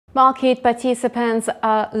Market participants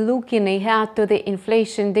are looking ahead to the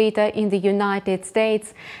inflation data in the United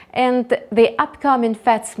States and the upcoming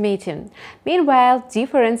Fed's meeting. Meanwhile,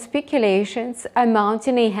 different speculations are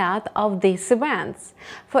mounting ahead of these events.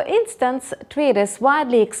 For instance, traders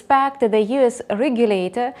widely expect the U.S.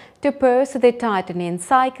 regulator to pause the tightening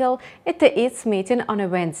cycle at its meeting on a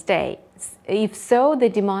Wednesday. If so, the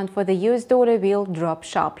demand for the U.S. dollar will drop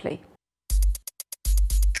sharply.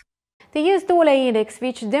 The US dollar index,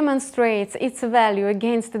 which demonstrates its value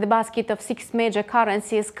against the basket of 6 major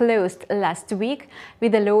currencies, closed last week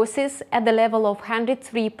with the losses at the level of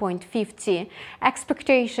 103.50.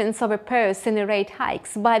 Expectations of a pause in rate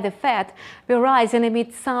hikes by the Fed were rising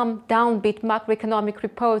amid some downbeat macroeconomic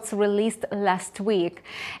reports released last week.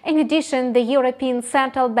 In addition, the European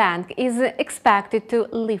Central Bank is expected to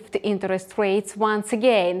lift interest rates once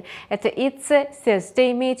again at its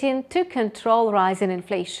Thursday meeting to control rising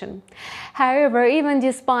inflation. However, even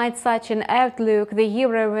despite such an outlook, the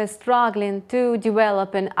euro was struggling to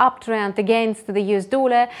develop an uptrend against the US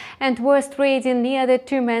dollar and was trading near the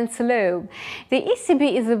 2-month low. The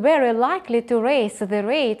ECB is very likely to raise the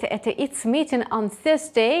rate at its meeting on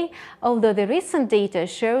Thursday, although the recent data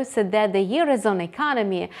shows that the Eurozone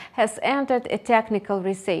economy has entered a technical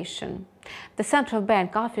recession. The central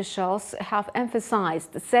bank officials have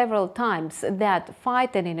emphasized several times that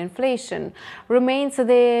fighting inflation remains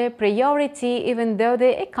the priority even though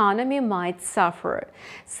the economy might suffer.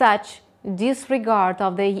 Such disregard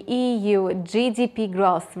of the EU GDP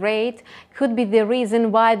growth rate could be the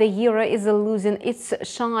reason why the euro is losing its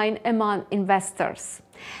shine among investors.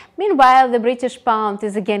 Meanwhile, the British pound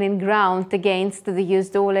is gaining ground against the US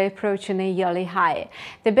dollar, approaching a yearly high.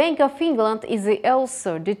 The Bank of England is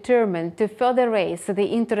also determined to further raise the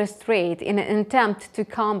interest rate in an attempt to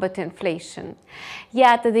combat inflation.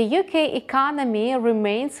 Yet, the UK economy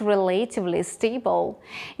remains relatively stable.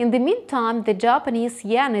 In the meantime, the Japanese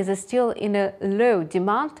yen is still in a low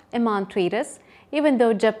demand among traders, even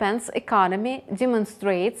though Japan's economy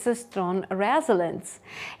demonstrates a strong resilience.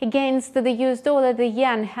 Against the US dollar, the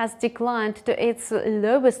yen has declined to its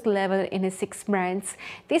lowest level in 6 months.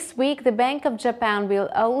 This week, the Bank of Japan will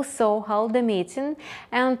also hold a meeting,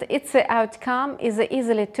 and its outcome is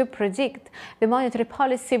easily to predict. The monetary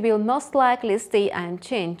policy will most likely stay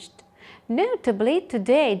unchanged. Notably,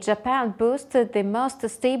 today, Japan boasted the most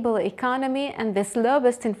stable economy and the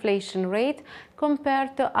slowest inflation rate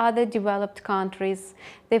compared to other developed countries.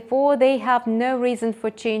 Therefore, they have no reason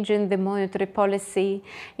for changing the monetary policy.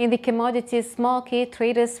 In the commodities market,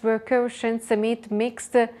 traders were cautious amid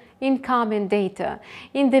mixed incoming data.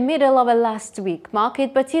 In the middle of last week,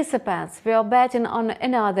 market participants were betting on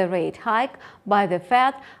another rate hike by the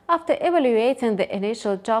Fed after evaluating the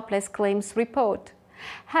initial jobless claims report.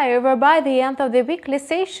 However, by the end of the weekly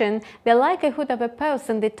session, the likelihood of a pause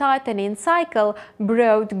in the tightening cycle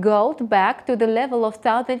brought gold back to the level of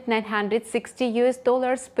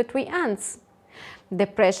 $1,960 per 3 ounce. The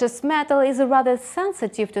precious metal is rather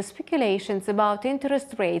sensitive to speculations about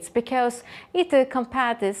interest rates because it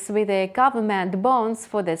competes with the government bonds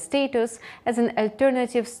for the status as an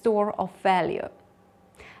alternative store of value.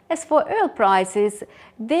 As for oil prices,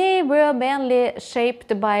 they were mainly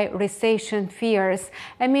shaped by recession fears.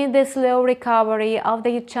 Amid the slow recovery of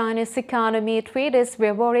the Chinese economy, traders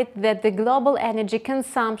were worried that the global energy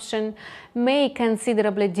consumption may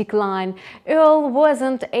considerably decline. Oil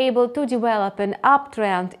wasn't able to develop an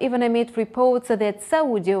uptrend, even amid reports that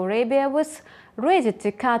Saudi Arabia was ready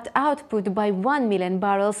to cut output by 1 million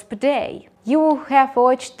barrels per day. You have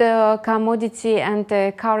watched the commodity and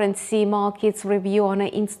currency markets review on the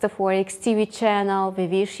InstaForex TV channel. We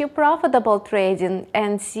wish you profitable trading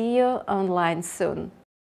and see you online soon.